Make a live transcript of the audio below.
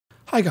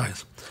Hi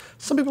guys.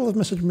 Some people have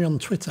messaged me on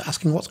Twitter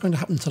asking what's going to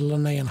happen to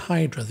LSI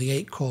Hydra, the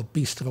 8-core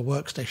beast of a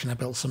workstation I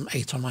built some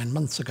 8 or 9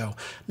 months ago,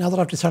 now that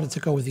I've decided to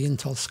go with the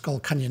Intel Skull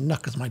Canyon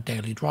NUC as my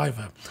daily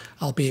driver,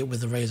 albeit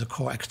with the Razer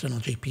Core external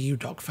GPU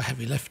dock for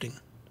heavy lifting.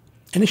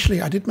 Initially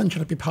I did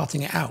mention I'd be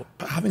parting it out,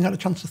 but having had a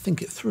chance to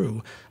think it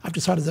through, I've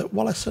decided that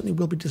while I certainly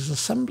will be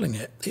disassembling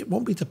it, it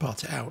won't be to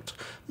part it out,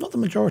 not the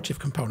majority of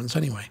components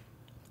anyway.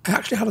 I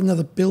actually had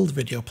another build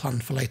video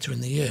planned for later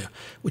in the year,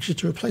 which is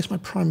to replace my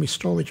primary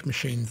storage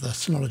machine, the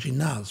Synology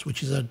NAS,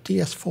 which is a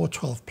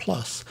DS412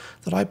 Plus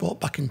that I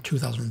bought back in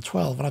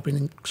 2012 and I've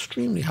been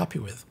extremely happy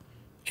with.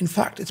 In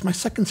fact, it's my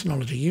second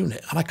Synology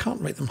unit and I can't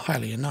rate them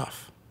highly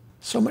enough.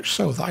 So much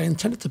so that I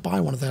intended to buy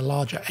one of their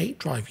larger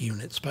 8-drive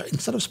units, but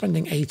instead of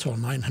spending $800 or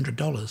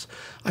 $900,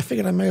 I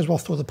figured I may as well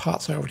throw the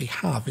parts I already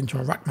have into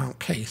a rack mount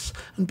case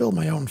and build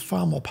my own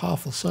far more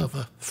powerful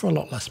server for a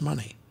lot less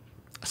money.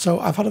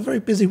 So I've had a very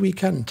busy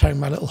weekend tearing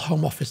my little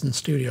home office and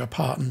studio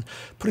apart and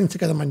putting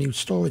together my new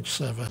storage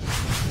server.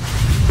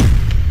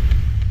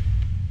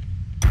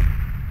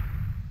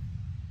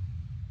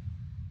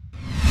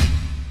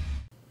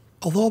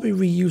 Although I'll be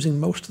reusing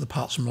most of the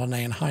parts from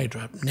LSI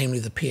Hydra, namely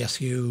the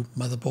PSU,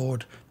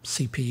 motherboard,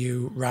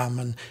 CPU, RAM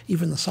and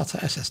even the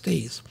SATA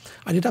SSDs,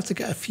 I did have to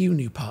get a few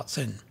new parts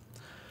in.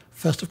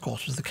 First of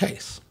course was the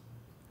case.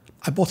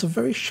 I bought a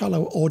very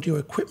shallow audio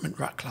equipment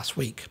rack last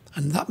week,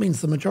 and that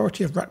means the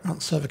majority of rack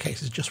mount server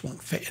cases just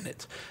won't fit in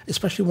it,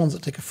 especially ones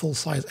that take a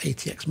full-size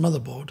ATX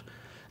motherboard,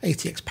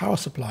 ATX power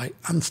supply,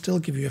 and still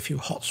give you a few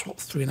hot swap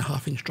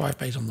 3.5-inch drive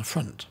bays on the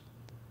front.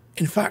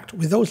 In fact,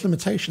 with those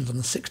limitations and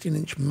the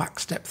 16-inch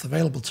max depth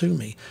available to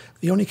me,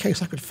 the only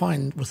case I could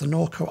find was the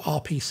Norco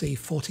RPC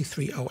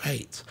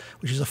 4308,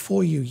 which is a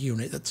 4U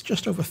unit that's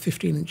just over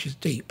 15 inches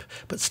deep,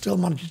 but still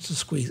manages to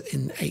squeeze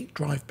in 8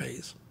 drive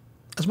bays.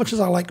 As much as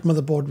I like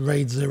motherboard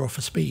RAID 0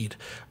 for speed,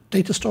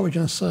 data storage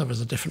in a server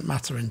is a different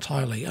matter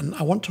entirely, and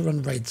I want to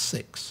run RAID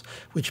 6,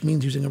 which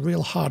means using a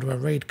real hardware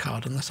RAID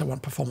card unless I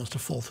want performance to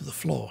fall through the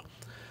floor.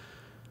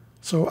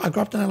 So I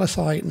grabbed an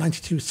LSI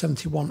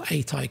 9271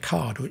 8i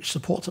card, which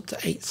supports up to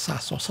 8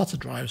 SAS or SATA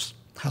drives,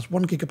 has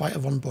 1GB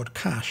of onboard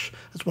cache,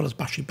 as well as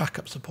battery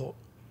backup support.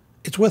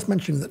 It's worth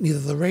mentioning that neither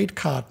the RAID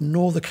card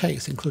nor the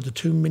case include the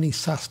 2 mini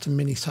SAS to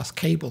mini SAS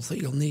cables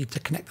that you'll need to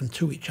connect them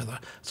to each other,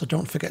 so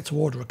don't forget to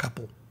order a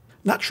couple.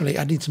 Naturally,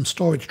 I need some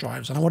storage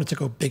drives and I wanted to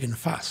go big and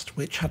fast,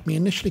 which had me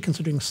initially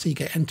considering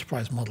Seagate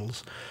Enterprise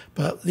models,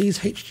 but these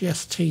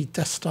HGST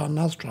Death Star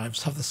NAS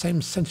drives have the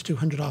same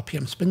 7200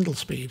 RPM spindle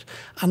speed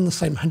and the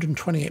same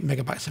 128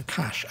 megabytes of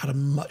cache at a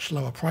much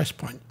lower price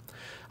point.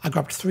 I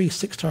grabbed 3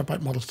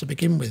 6TB models to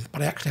begin with,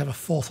 but I actually have a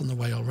fourth on the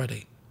way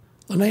already.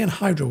 LSI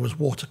Hydra was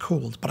water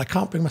cooled, but I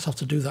can't bring myself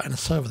to do that in a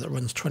server that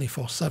runs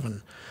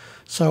 24/7.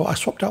 So I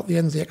swapped out the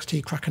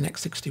NZXT Kraken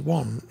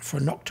X61 for a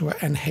Noctua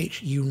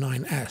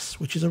NH-U9S,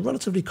 which is a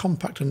relatively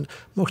compact and,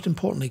 most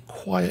importantly,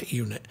 quiet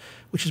unit,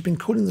 which has been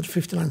cooling the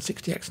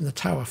 5960X in the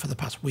tower for the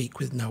past week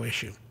with no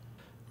issue.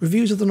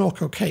 Reviews of the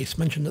Norco case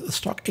mentioned that the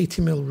stock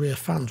 80mm rear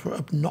fans were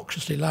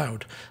obnoxiously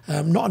loud.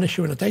 Not an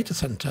issue in a data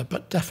center,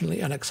 but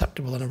definitely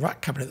unacceptable in a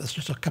rack cabinet that's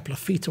just a couple of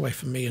feet away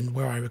from me and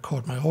where I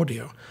record my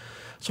audio.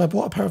 So I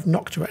bought a pair of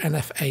Noctua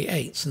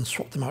NF-A8s and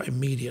swapped them out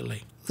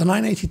immediately. The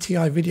 980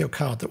 Ti video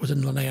card that was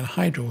in LSI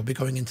Hydra will be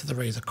going into the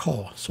Razer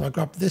Core, so I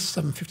grabbed this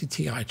 750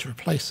 Ti to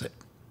replace it.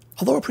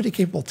 Although a pretty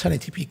capable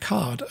 1080p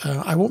card,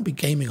 I won't be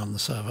gaming on the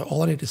server.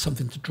 All I need is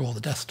something to draw the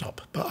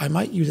desktop, but I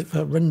might use it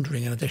for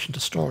rendering in addition to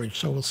storage,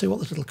 so we'll see what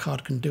this little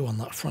card can do on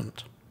that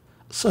front.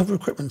 Server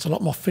equipment's a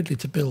lot more fiddly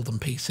to build than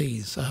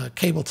PCs.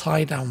 Cable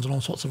tie-downs and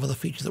all sorts of other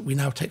features that we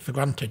now take for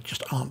granted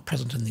just aren't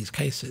present in these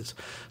cases.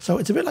 So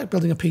it's a bit like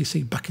building a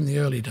PC back in the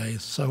early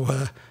days,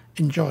 so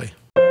enjoy.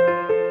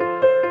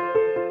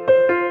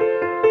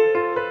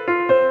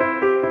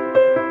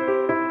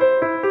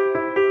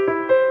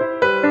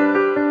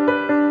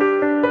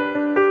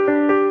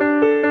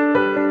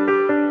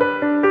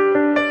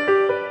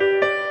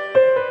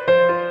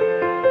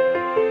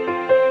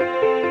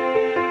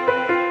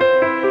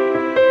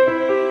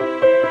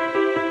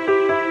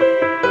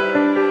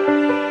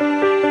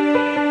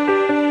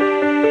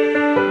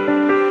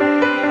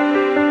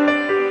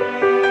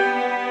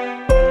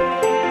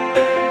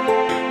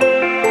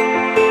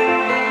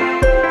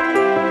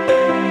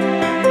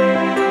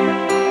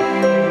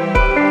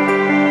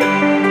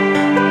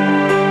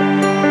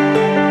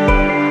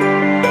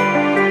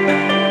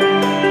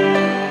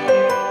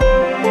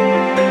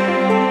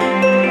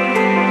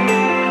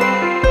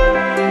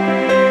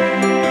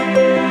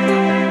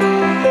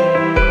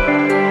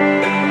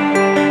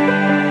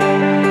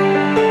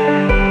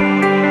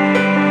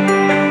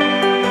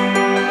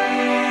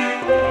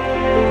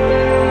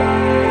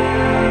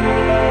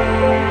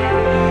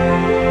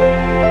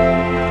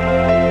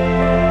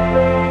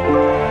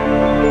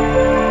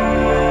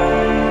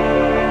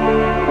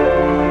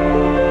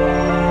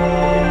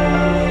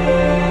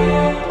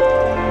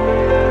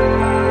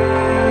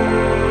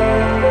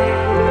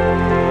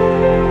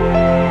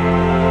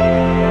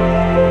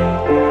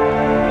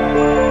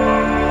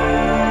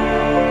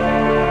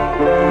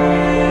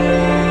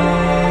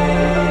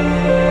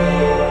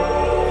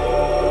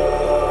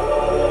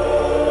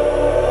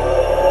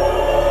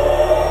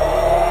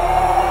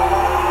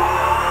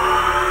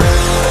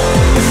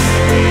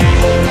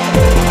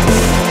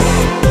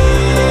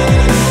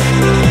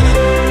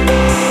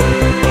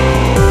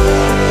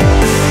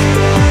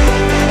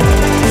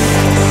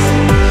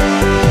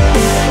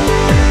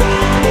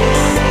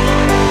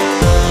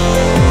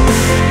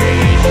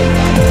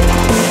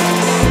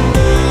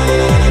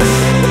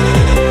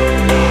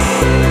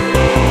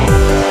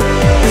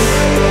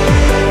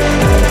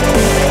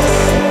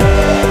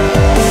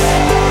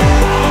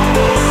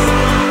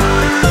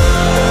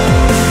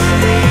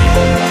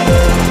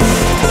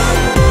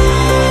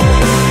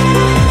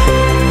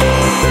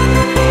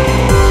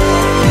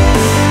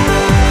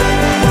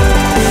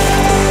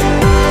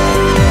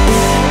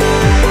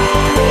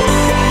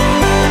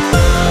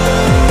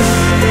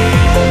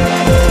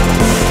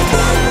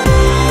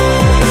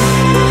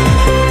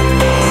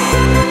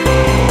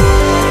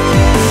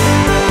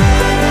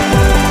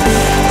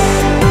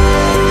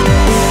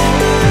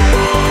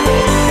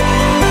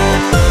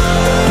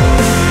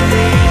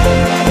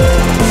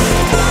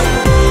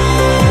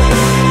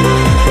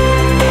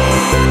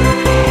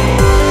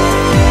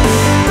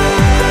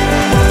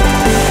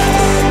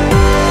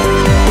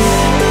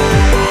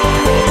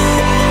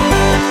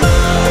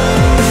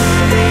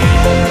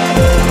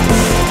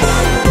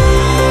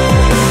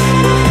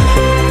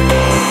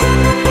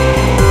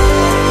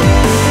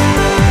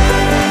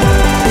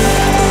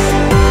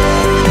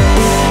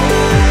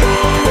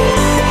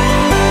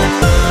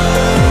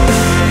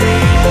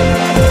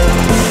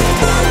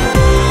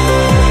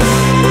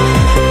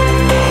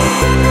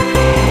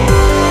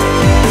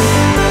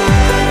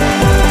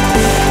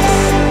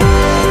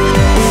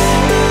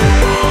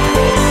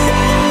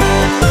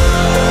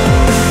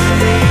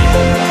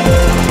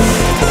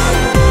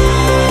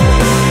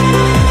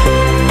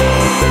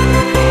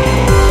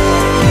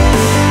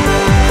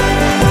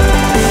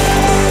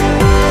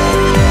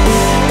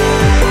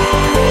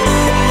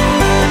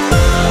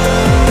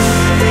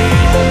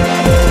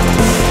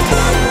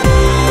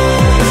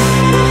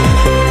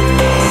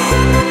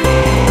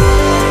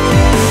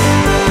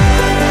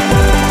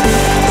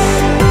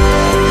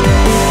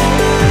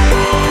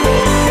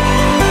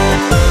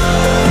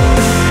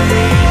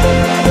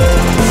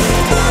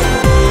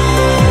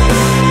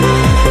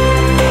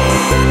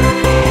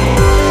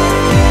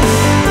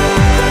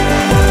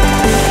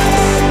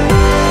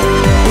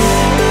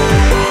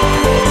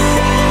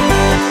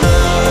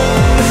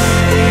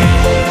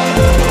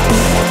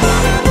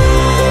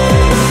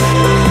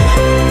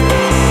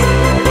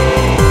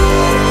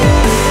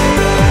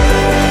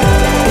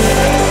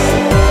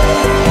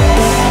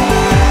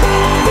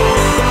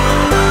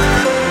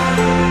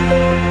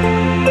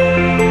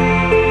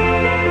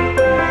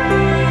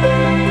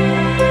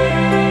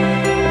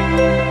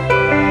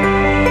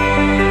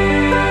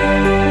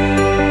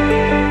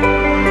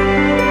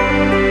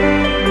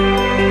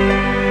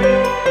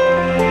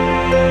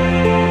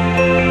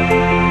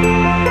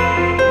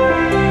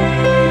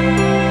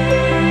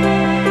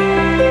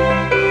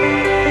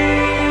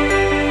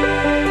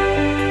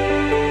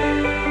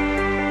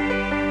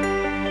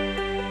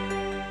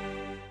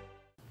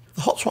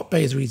 top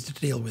bays are easy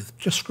to deal with.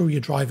 Just screw your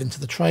drive into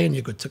the tray and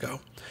you're good to go.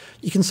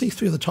 You can see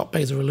through the top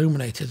bays are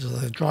illuminated as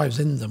there are drives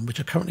in them which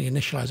are currently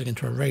initializing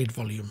into a RAID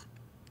volume.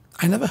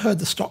 I never heard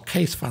the stock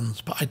case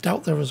fans, but I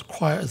doubt they're as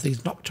quiet as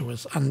these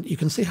Noctuas, and you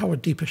can see how a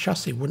deeper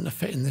chassis wouldn't have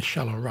fit in this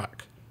shallow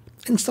rack.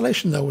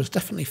 Installation though was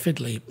definitely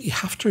fiddly. You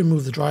have to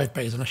remove the drive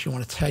bays unless you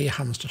want to tear your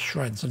hands to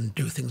shreds and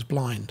do things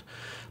blind.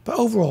 But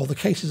overall the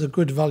case is a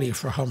good value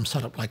for a home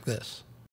setup like this.